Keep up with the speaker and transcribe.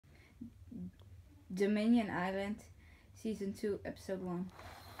The Minion Island, Season 2, Episode 1.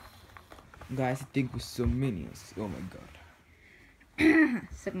 Guys, I think we saw minions. Oh my god.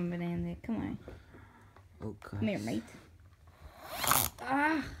 Suck my banana dick. Come on. Oh god. Come here, mate.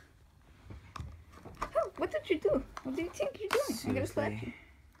 Ah! Oh, what did you do? What do you think you're doing? I'm gonna slap you.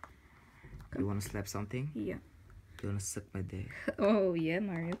 You wanna slap something? Yeah. You wanna suck my dick? Oh yeah,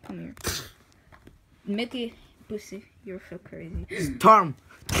 Mario, come here. Mickey, pussy, you're so crazy. Storm!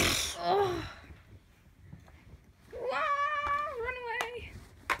 Oh. Run away!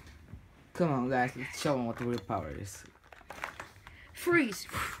 Come on guys, let's show them what the real power is. Freeze!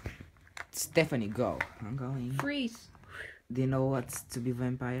 Stephanie, go. I'm going. Freeze! Do you know what's to be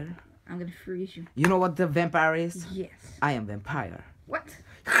vampire? I'm gonna freeze you. You know what the vampire is? Yes. I am vampire. What?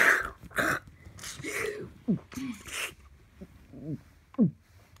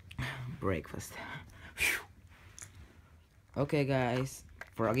 Breakfast. Okay guys.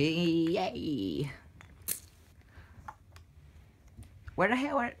 Froggy, yay! Where the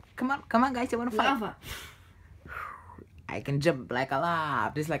hell? Come on guys, you wanna fight? Lava. I can jump like a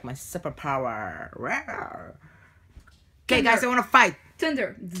lot. This is like my superpower. Okay guys, I wanna fight.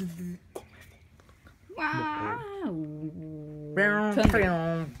 Thunder. Wow.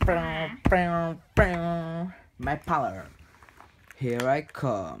 My power. Here I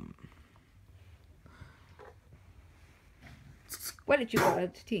come. Why did you go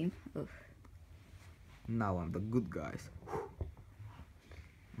out the team? Ugh. Now I'm the good guys.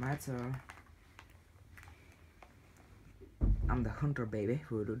 My turn. I'm the hunter, baby.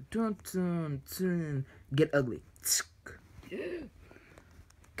 Get ugly.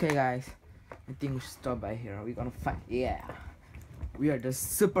 Okay, guys. I think we should stop by here. We're gonna fight. Yeah. We are the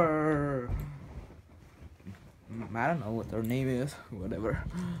super. I don't know what their name is. Whatever.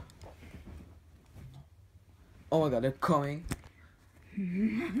 Oh my god, they're coming.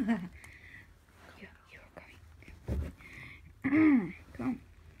 You're coming. Come.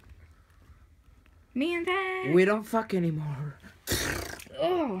 Me and Dad. We don't fuck anymore.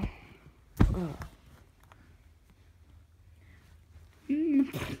 Oh. Oh.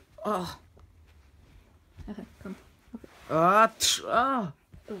 Oh. Okay, come. Oh. Oh.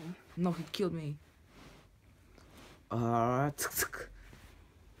 No, he killed me.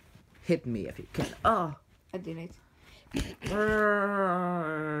 Hit me if you can. Oh. I did it.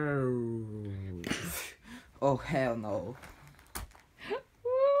 Oh hell no.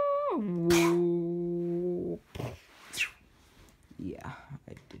 Yeah,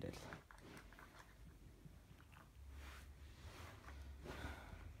 I did it.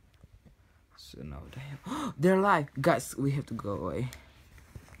 So now the hell. They're alive. Guys, we have to go away.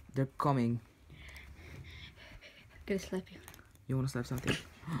 They're coming. I'm gonna slap you. You wanna slap something?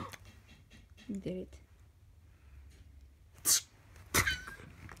 You did it.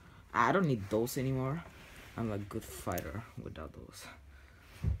 I don't need those anymore. I'm a good fighter without those.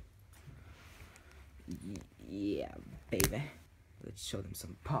 Yeah, baby. Let's show them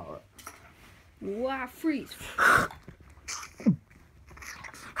some power. Wow, freeze.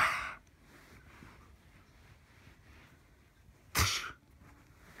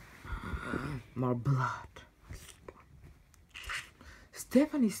 More blood.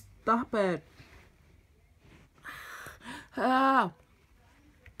 Stephanie, stop it. Ah.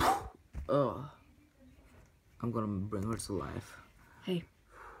 Oh. I'm gonna bring her to life. Hey.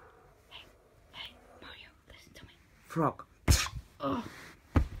 Hey, Mario, listen to me. Frog. Oh.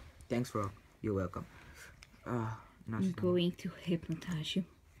 Thanks, Frog. You're welcome. I'm going to hypnotize you.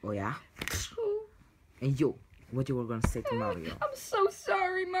 Oh yeah? Oh. And you, what you were gonna say to Mario? I'm so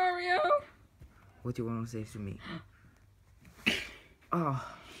sorry, Mario. What you were gonna say to me? Oh.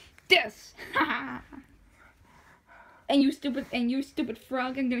 This. and you stupid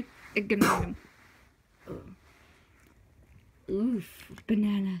frog. I'm gonna hit him. Oof,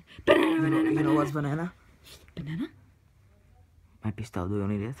 banana. Banana. You know what's banana? Banana? My pistol, do you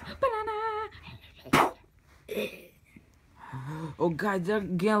need it? Banana. Oh god, they're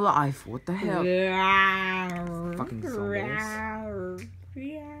getting alive. What the hell? Fucking zombies.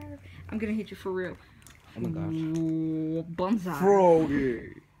 I'm gonna hit you for real. Oh my gosh. Bonsai.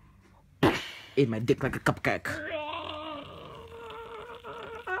 Froggy. Eat my dick like a cupcake.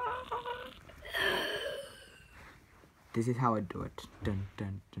 This is how I do it. Dun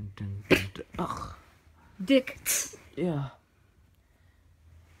dun dun dun dun dun. Ugh. Dick. Yeah.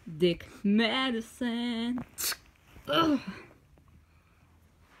 Dick medicine. Ugh.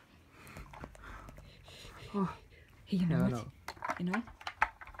 Oh. Hey, you know Hell what? no. You know?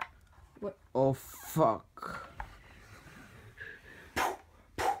 What? Oh fuck.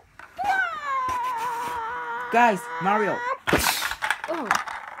 Guys, Mario. Oh.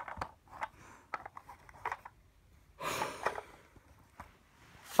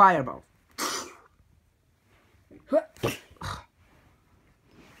 Fireball.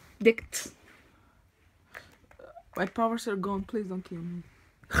 Dick. My powers are gone. Please don't kill me.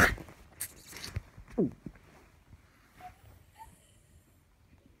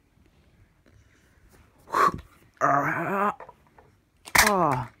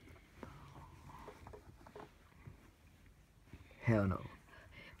 Oh. Hell no.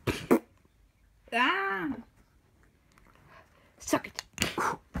 Ah. Suck it.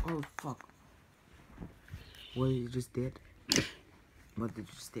 Oh fuck. What you just did? What did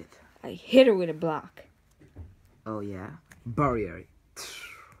you just did? I hit her with a block. Oh yeah. Barrier.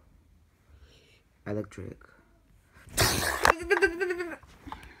 Electric.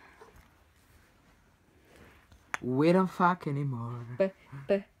 We don't fuck anymore.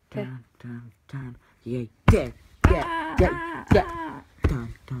 Dun, dun, dun. Yeah, yeah, yeah, yeah, yeah.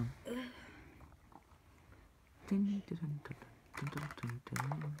 Dun, dun. Dun, dun, dun, dun, dun, dun,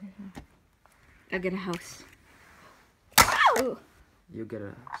 dun. I get a house. Ooh. You get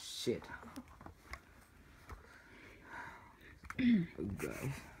a shit. Oh,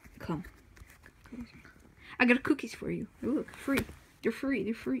 guys. Come. I got cookies for you. Look, free. They're free.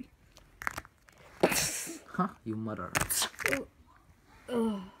 They're free. Huh? You mother.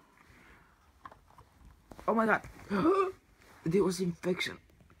 Oh. Oh my god. There was infection.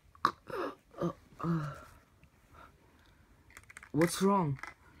 What's wrong?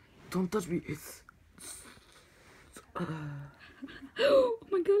 Don't touch me. Oh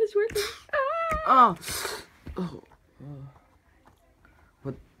my god, it's working. Oh. Oh.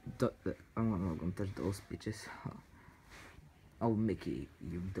 What? I'm not gonna touch those bitches. I'll make you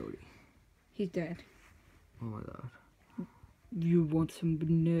dirty. He's dead. Oh my god. You want some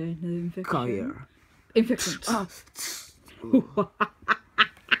banana infection? Come here. Infection. Oh.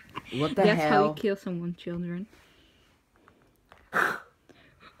 What the That's hell? how you kill someone, children. Oh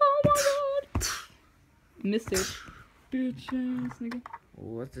my god! Missed it. Bitch ass nigga.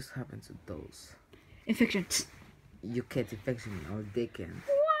 What just happened to those? Infection. You can't infection me, or they can.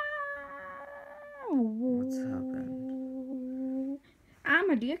 What's happened?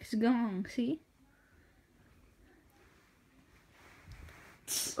 My dick's gone, see?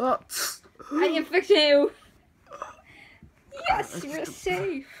 Oh. I infected you! Yes, we're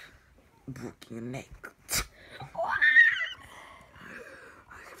safe! Broke your neck. I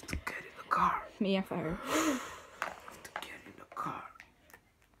have to get in the car. Me on fire. I have to get in the car.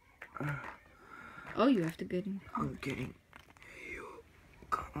 Oh, you have to get in. I'm getting you.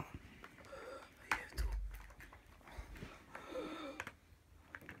 Come on. I have to.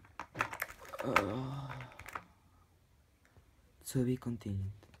 To be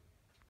continued.